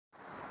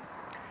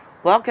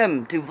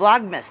Welcome to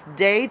Vlogmas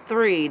Day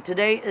 3.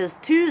 Today is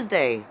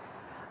Tuesday,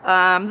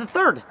 the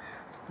 3rd.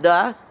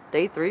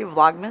 Day 3 of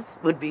Vlogmas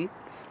would be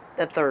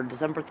the 3rd,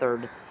 December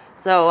 3rd.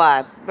 So,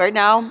 right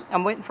now,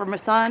 I'm waiting for my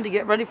son to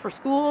get ready for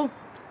school.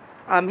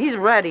 He's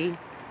ready,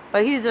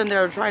 but he's in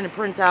there trying to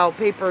print out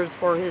papers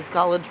for his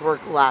college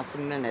work last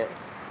minute.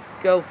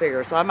 Go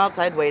figure. So, I'm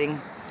outside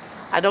waiting.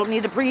 I don't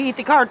need to preheat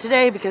the car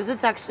today because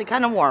it's actually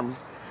kind of warm.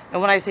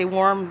 And when I say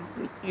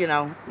warm, you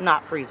know,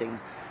 not freezing.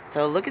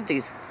 So look at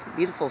these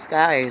beautiful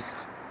skies.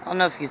 I don't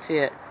know if you see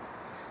it.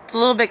 It's a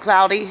little bit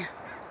cloudy,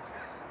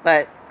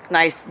 but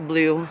nice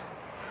blue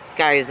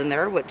skies in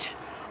there, which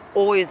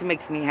always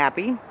makes me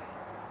happy.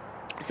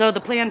 So the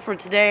plan for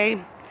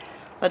today,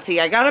 let's see,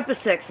 I got up at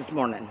 6 this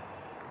morning.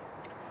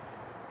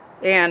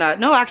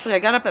 And, no, actually, I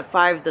got up at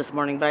 5 this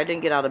morning, but I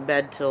didn't get out of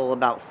bed till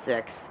about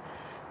 6.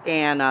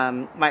 And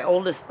my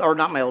oldest, or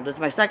not my oldest,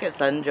 my second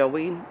son,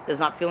 Joey, is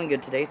not feeling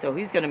good today, so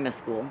he's going to miss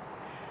school,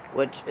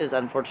 which is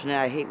unfortunate.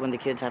 I hate when the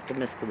kids have to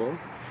miss school.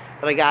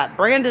 But I got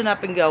Brandon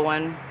up and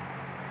going,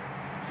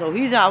 so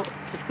he's out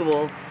to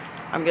school.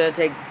 I'm going to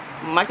take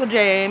Michael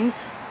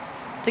James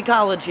to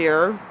college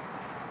here.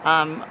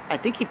 I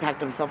think he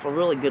packed himself a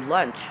really good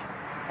lunch.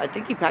 I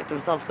think he packed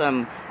himself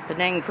some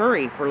Penang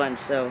curry for lunch,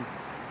 so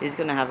he's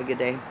going to have a good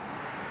day.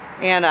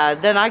 And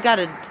then I got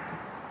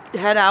to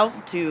head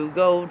out to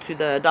go to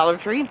the Dollar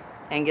Tree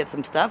and get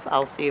some stuff.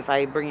 I'll see if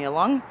I bring you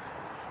along.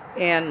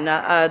 And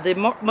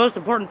the most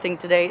important thing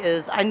today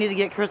is I need to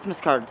get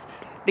Christmas cards.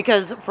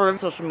 Because for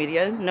social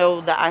media, know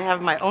that I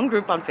have my own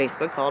group on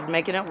Facebook called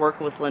Making It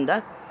Work with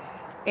Linda.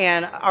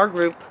 And our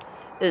group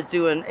is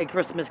doing a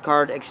Christmas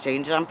card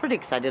exchange. And I'm pretty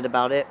excited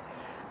about it.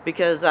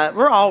 Because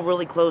we're all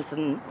really close.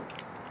 And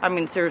I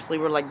mean, seriously,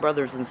 we're like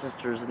brothers and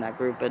sisters in that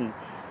group. And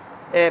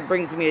it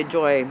brings me a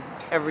joy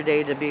every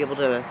day to be able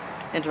to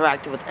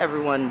interact with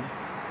everyone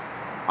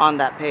on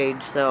that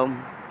page. So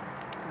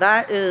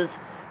that is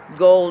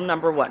goal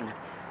number 1.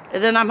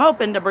 And then I'm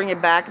hoping to bring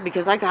it back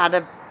because I got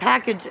a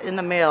package in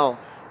the mail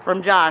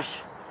from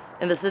Josh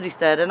in the city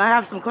stead, and I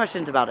have some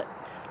questions about it.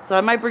 So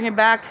I might bring it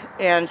back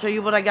and show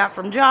you what I got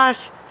from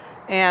Josh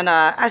and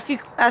ask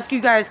you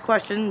guys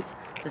questions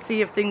to see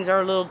if things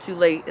are a little too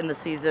late in the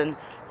season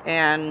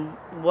and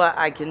what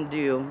I can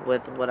do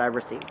with what I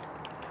received.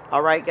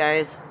 All right,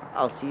 guys.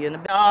 I'll see you in a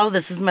bit. Oh,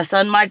 this is my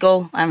son,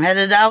 Michael. I'm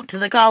headed out to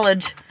the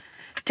college.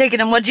 Taking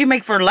him. What'd you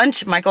make for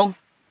lunch, Michael?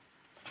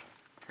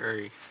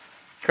 Curry.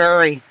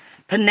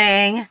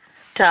 Penang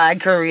Thai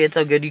curry. It's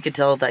so good. You could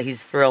tell that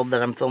he's thrilled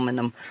that I'm filming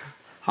him.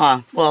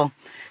 Huh. Well,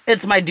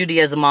 it's my duty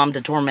as a mom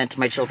to torment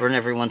my children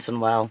every once in a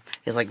while.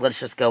 He's like, let's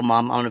just go,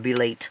 Mom. I'm going to be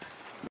late.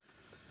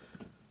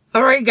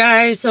 Alright,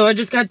 guys. So I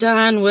just got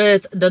done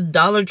with the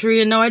Dollar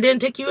Tree. And no, I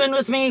didn't take you in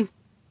with me.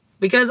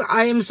 Because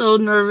I am so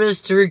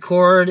nervous to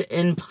record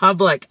in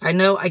public. I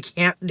know I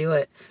can't do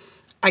it.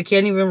 I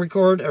can't even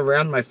record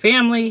around my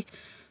family.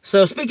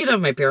 So speaking of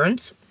my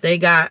parents,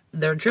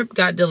 their trip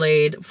got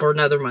delayed for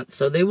another month.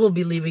 So they will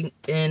be leaving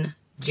in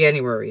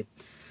January.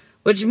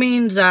 Which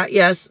means that,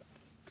 yes,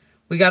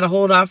 we got to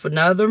hold off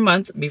another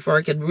month before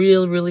I could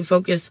really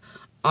focus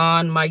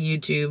on my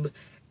YouTube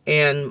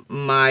and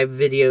my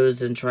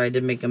videos and try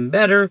to make them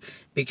better.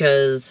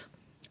 Because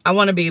I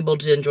want to be able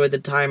to enjoy the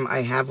time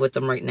I have with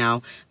them right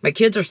now. My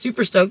kids are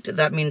super stoked.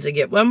 That means they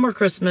get one more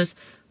Christmas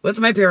with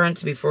my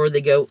parents before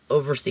they go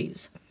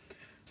overseas.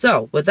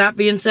 So, with that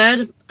being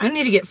said, I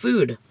need to get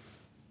food.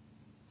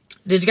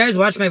 Did you guys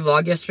watch my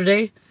vlog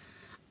yesterday?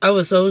 I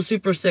was so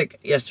super sick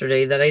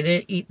yesterday that I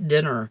didn't eat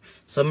dinner.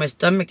 So my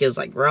stomach is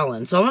like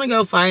growling. So I want to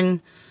go find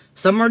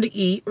somewhere to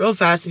eat real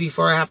fast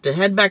before I have to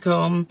head back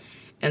home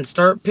and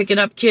start picking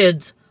up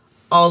kids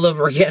all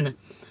over again.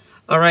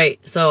 Alright,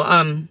 so,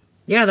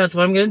 yeah, that's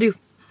what I'm going to do.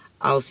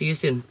 I'll see you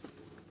soon.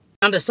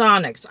 On to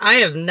Sonic's. I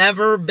have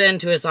never been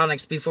to a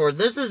Sonic's before.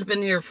 This has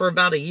been here for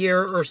about a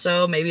year or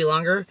so, maybe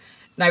longer.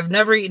 And I've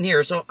never eaten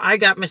here. So I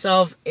got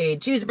myself a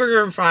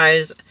cheeseburger and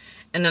fries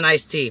and an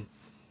iced tea.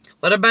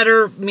 What a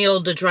better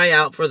meal to try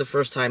out for the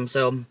first time.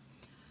 So,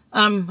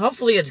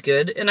 hopefully it's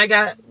good. And I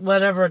got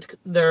whatever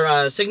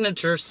their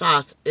signature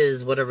sauce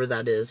is, whatever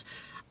that is.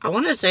 I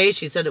want to say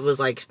she said it was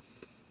like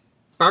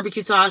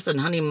barbecue sauce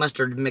and honey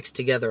mustard mixed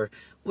together,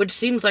 which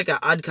seems like an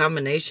odd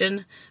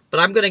combination, but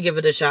I'm going to give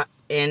it a shot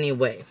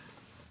anyway.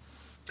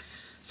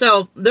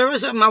 So, there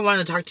was something I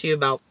wanted to talk to you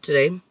about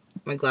today.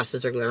 My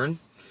glasses are glaring.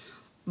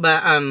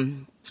 But,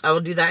 I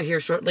will do that here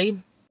shortly.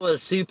 It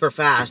was super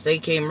fast. They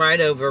came right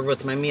over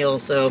with my meal,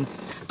 so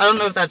I don't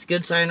know if that's a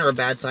good sign or a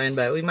bad sign,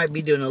 but we might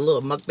be doing a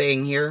little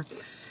mukbang here.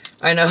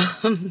 I know.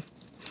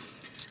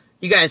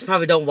 You guys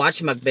probably don't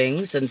watch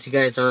mukbangs since you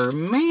guys are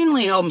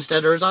mainly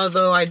homesteaders,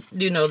 although I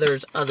do know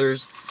there's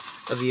others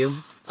of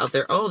you out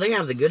there. Oh, they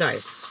have the good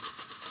ice.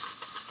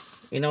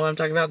 You know what I'm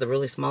talking about? The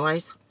really small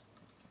ice.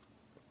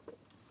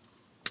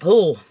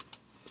 Oh,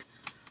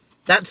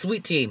 that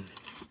sweet tea.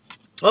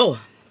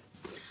 Oh,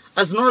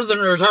 us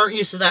northerners aren't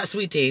used to that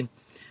sweet tea,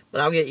 but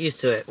I'll get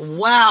used to it.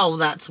 Wow,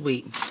 that's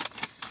sweet.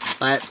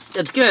 But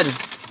it's good.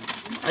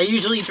 I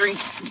usually drink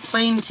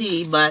plain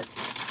tea, but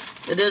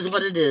it is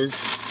what it is.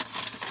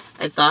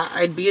 I thought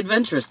I'd be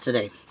adventurous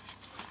today.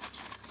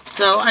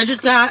 So I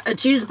just got a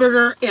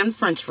cheeseburger and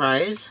french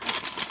fries,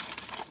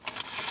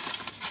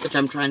 which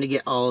I'm trying to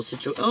get all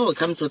situated. Oh, it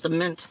comes with a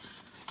mint.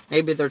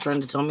 Maybe they're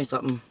trying to tell me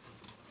something.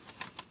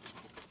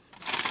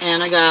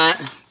 And I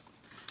got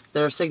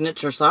their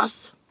signature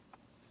sauce.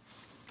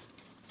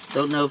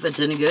 Don't know if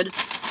it's any good.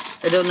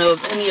 I don't know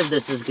if any of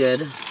this is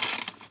good.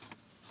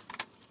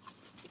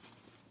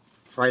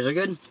 Fries are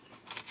good.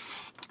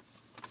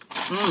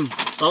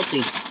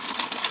 Salty.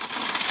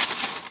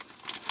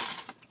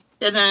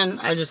 And then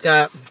I just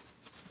got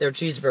their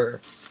cheeseburger,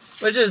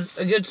 which is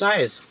a good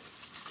size.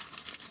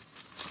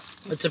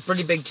 It's a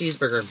pretty big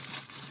cheeseburger.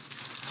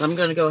 So I'm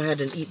going to go ahead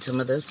and eat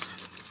some of this.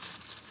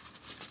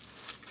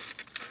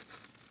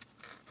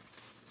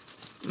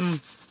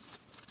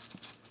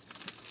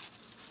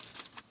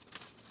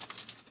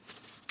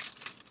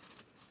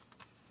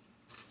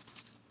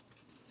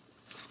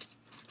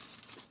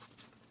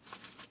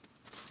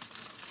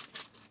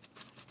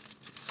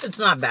 It's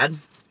not bad.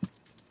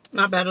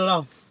 Not bad at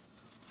all.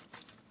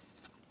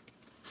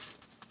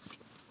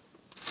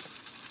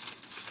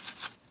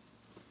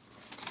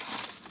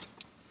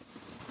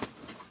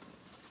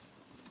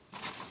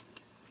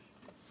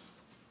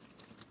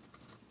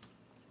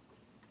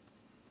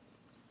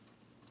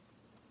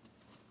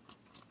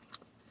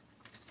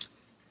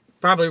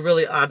 Probably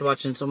really odd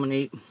watching someone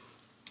eat.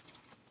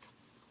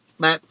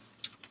 But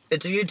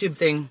it's a YouTube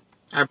thing.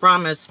 I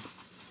promise.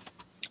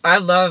 I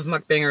love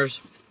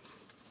mukbangers.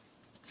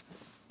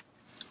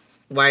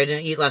 Why I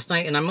didn't eat last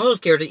night. And I'm a little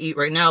scared to eat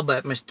right now,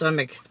 but my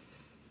stomach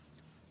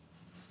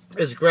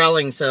is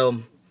growling.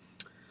 So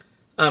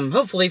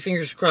hopefully,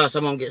 fingers crossed, I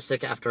won't get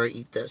sick after I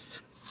eat this.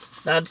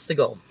 That's the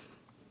goal.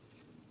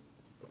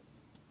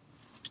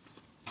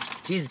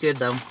 Tea's good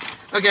though.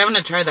 Okay, I'm going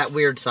to try that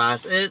weird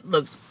sauce. It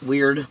looks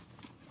weird.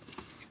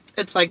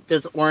 It's like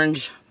this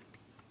orange.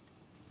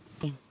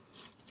 It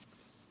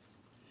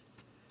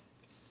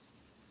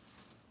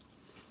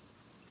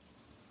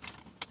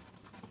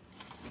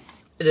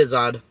is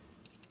odd.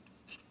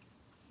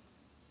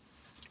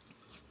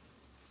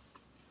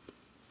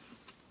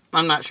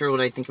 I'm not sure what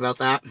I think about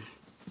that.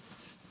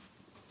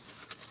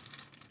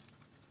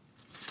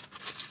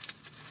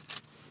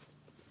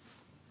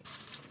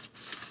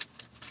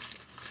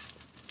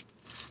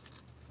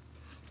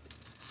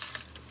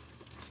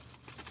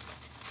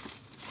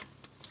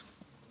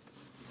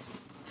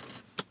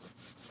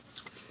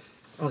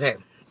 Okay,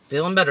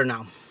 feeling better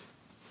now.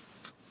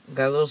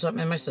 Got a little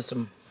something in my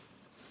system.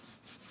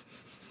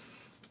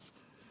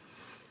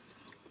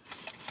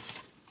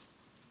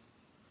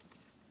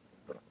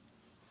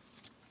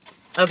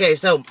 Okay,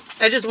 so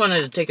I just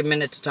wanted to take a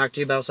minute to talk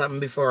to you about something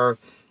before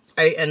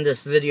I end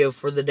this video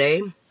for the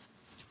day.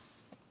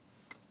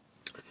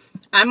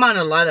 I'm on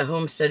a lot of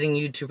homesteading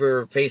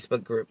YouTuber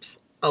Facebook groups.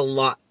 A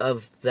lot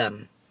of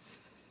them.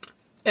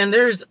 And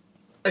there's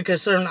a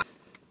concern,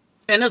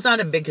 and it's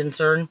not a big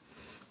concern,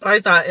 but I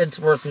thought it's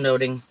worth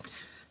noting.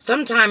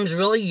 Sometimes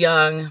really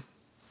young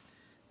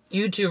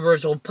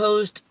YouTubers will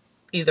post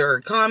either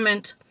a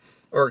comment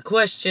or a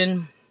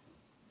question,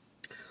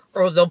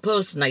 or they'll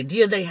post an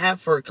idea they have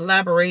for a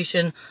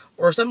collaboration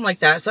or something like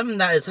that. Something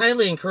that is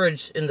highly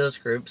encouraged in those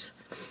groups.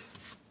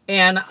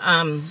 And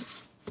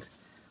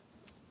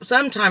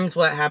sometimes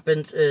what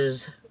happens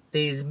is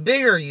these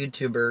bigger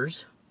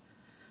YouTubers,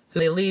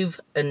 they leave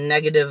a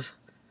negative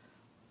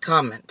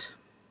comment.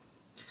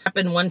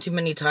 Happened one too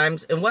many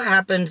times, and what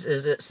happens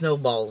is it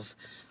snowballs.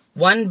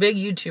 One big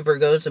YouTuber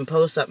goes and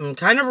posts something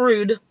kind of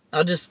rude.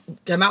 I'll just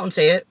come out and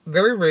say it.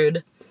 Very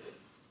rude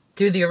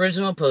to the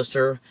original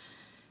poster.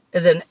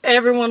 And then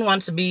everyone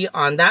wants to be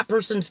on that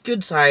person's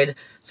good side,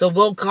 so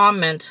we'll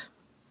comment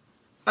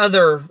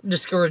other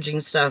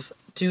discouraging stuff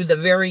to the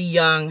very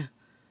young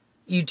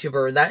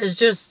YouTuber that is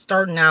just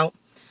starting out,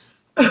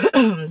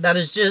 that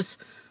is just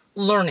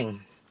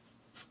learning.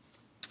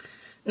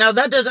 Now,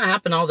 that doesn't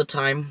happen all the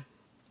time,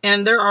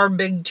 and there are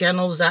big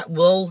channels that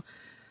will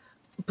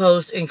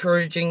post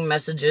encouraging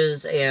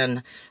messages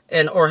and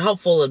or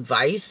helpful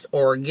advice,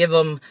 or give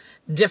them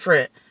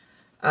different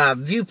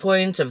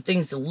viewpoints of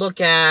things to look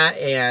at,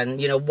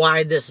 and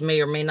why this may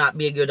or may not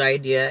be a good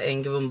idea,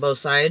 and give them both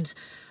sides.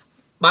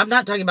 But I'm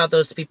not talking about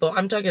those people.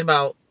 I'm talking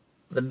about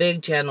the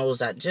big channels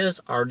that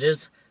are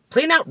just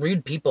plain out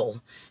rude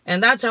people,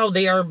 and that's how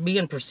they are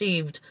being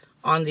perceived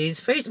on these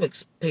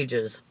Facebook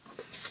pages.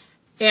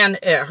 And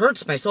it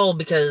hurts my soul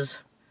because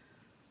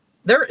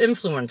they're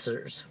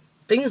influencers.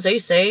 Things they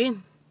say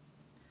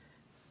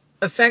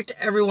affect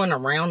everyone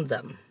around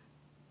them.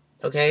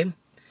 Okay?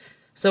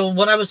 So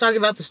what I was talking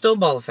about, the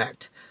snowball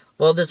effect.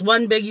 Well, this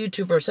one big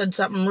YouTuber said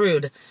something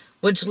rude,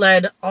 which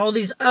led all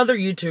these other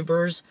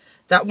YouTubers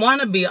that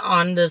want to be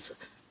on this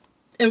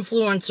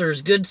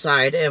influencer's good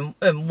side and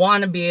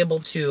want to be able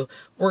to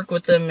work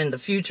with them in the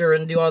future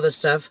and do all this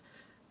stuff,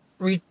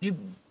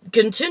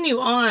 continue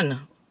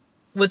on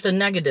with the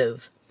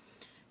negative.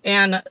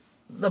 And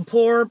the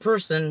poor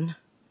person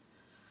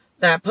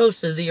that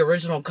posted the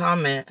original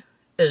comment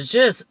is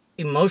just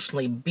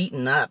emotionally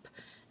beaten up.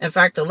 In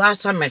fact, the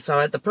last time I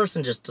saw it, the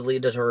person just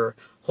deleted her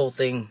whole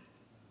thing.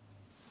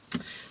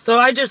 So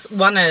I just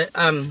want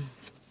to,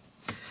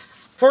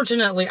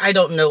 fortunately, I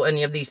don't know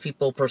any of these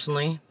people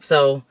personally,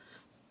 so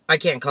I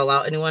can't call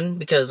out anyone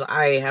because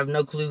I have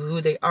no clue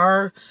who they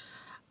are.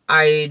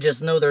 I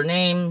just know their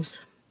names,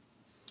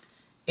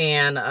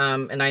 and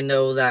I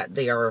know that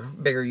they are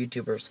bigger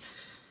YouTubers.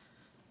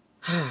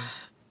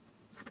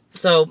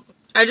 So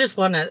I just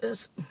want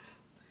to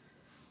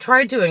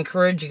try to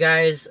encourage you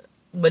guys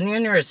when you're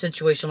in a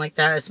situation like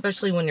that,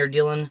 especially when you're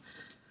dealing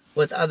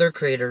with other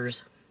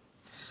creators,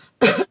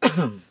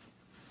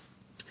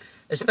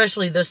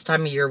 especially this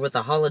time of year with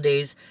the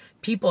holidays.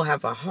 People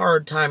have a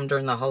hard time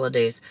during the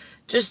holidays,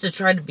 just to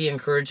try to be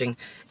encouraging.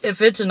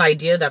 If it's an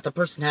idea that the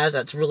person has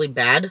that's really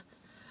bad,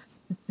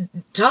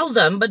 tell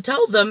them, but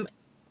tell them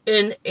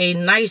in a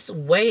nice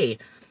way.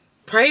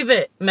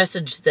 Private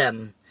message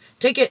them.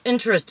 Take an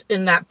interest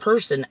in that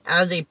person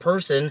as a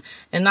person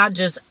and not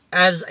just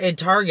as a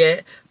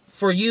target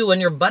for you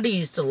and your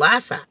buddies to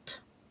laugh at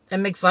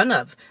and make fun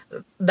of.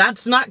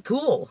 That's not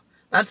cool.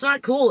 That's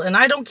not cool. And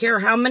I don't care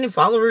how many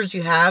followers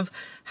you have,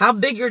 how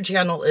big your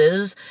channel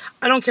is.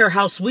 I don't care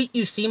how sweet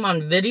you seem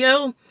on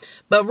video,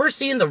 but we're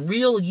seeing the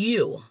real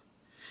you.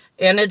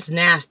 And it's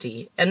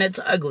nasty and it's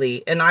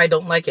ugly and I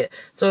don't like it.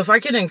 So if I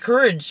can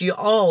encourage you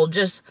all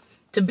just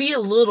to be a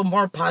little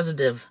more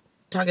positive,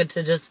 talking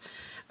to just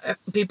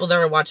people that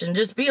are watching,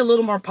 just be a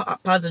little more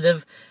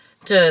positive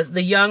to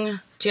the young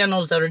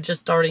channels that are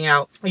just starting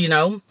out, you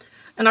know.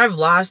 And I've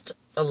lost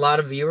a lot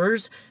of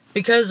viewers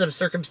because of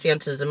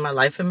circumstances in my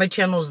life, and my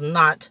channel is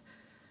not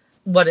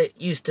what it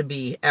used to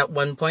be at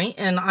one point,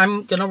 and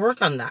I'm gonna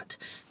work on that.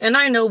 And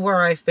I know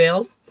where I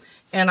fail,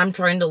 and I'm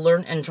trying to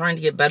learn and trying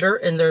to get better.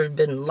 And there's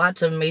been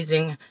lots of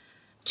amazing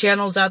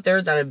channels out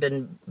there that have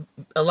been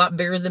a lot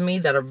bigger than me,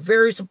 that are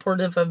very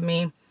supportive of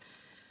me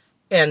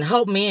and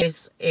help me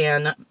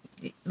and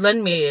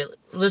lend me a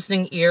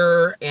listening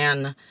ear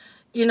and,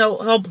 you know,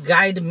 help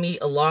guide me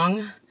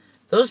along.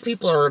 Those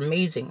people are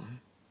amazing.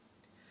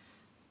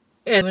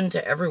 And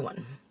to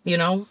everyone, you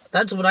know,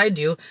 that's what I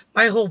do.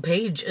 My whole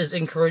page is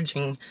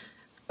encouraging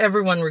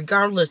everyone,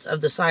 regardless of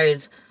the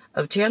size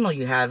of channel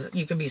you have.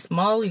 You can be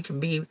small, you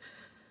can be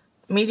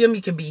medium,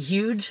 you can be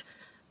huge,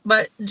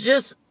 but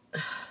just,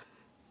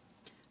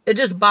 it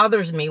just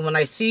bothers me when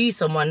I see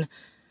someone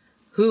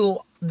who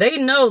they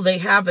know they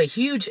have a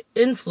huge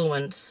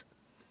influence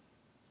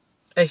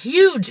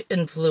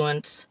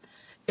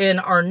in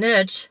our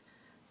niche,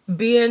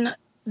 being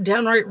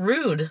downright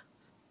rude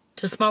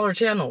to smaller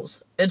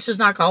channels. It's just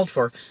not called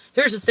for.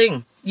 Here's the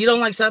thing. You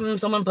don't like something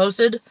someone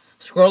posted?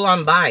 Scroll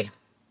on by.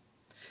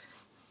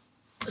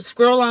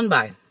 Scroll on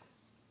by.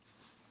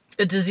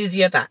 It's as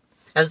easy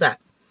as that.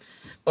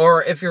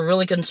 Or if you're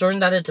really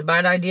concerned that it's a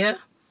bad idea,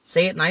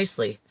 say it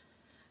nicely.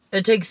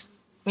 It takes,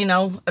 you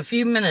know, a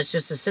few minutes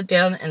just to sit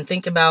down and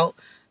think about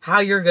how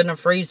you're going to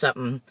phrase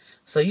something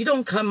so you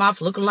don't come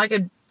off looking like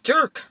a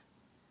jerk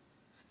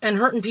and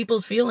hurting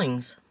people's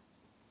feelings,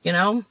 you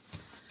know?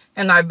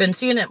 And I've been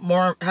seeing it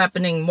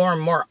happening more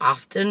and more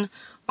often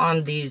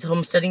on these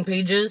homesteading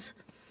pages.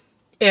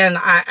 And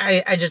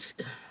I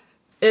just,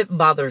 it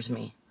bothers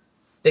me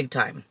big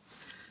time.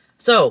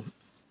 So,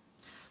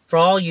 for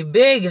all you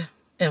big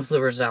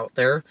influencers out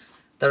there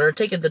that are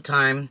taking the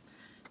time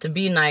to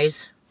be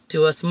nice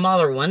to us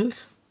smaller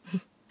ones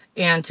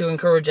and to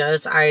encourage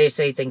us, I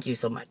say thank you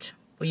so much.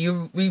 We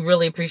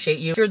really appreciate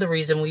you. You're the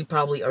reason we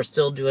probably are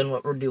still doing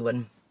what we're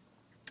doing.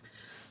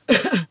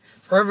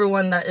 For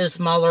everyone that is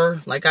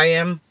smaller, like I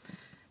am,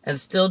 and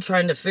still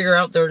trying to figure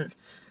out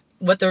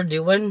what they're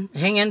doing,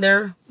 hang in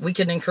there. We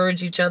can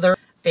encourage each other.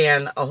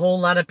 And a whole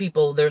lot of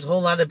people, there's a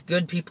whole lot of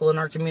good people in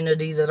our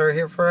community that are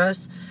here for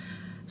us.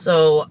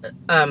 So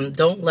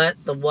don't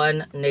let the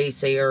one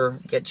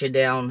naysayer get you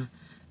down.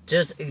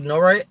 Just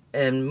ignore it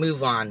and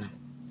move on.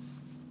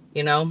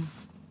 You know?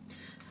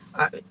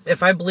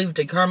 If I believed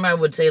in karma, I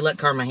would say let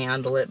karma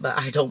handle it, but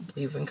I don't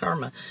believe in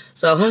karma.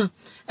 So,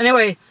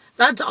 anyway,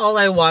 that's all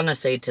I want to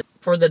say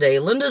for the day.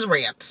 Linda's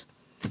rants.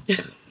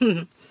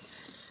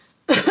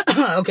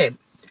 Okay.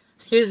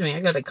 Excuse me,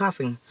 I got a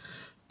coughing.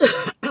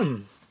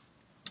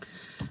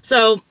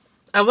 So,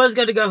 I was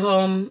going to go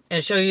home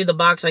and show you the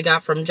box I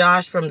got from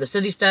Josh from the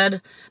City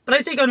Stud, but I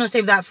think I'm going to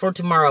save that for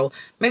tomorrow.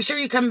 Make sure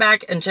you come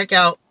back and check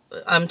out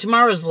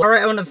tomorrow's vlog.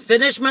 Alright, I want to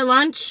finish my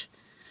lunch,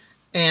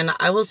 and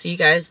I will see you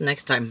guys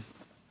next time.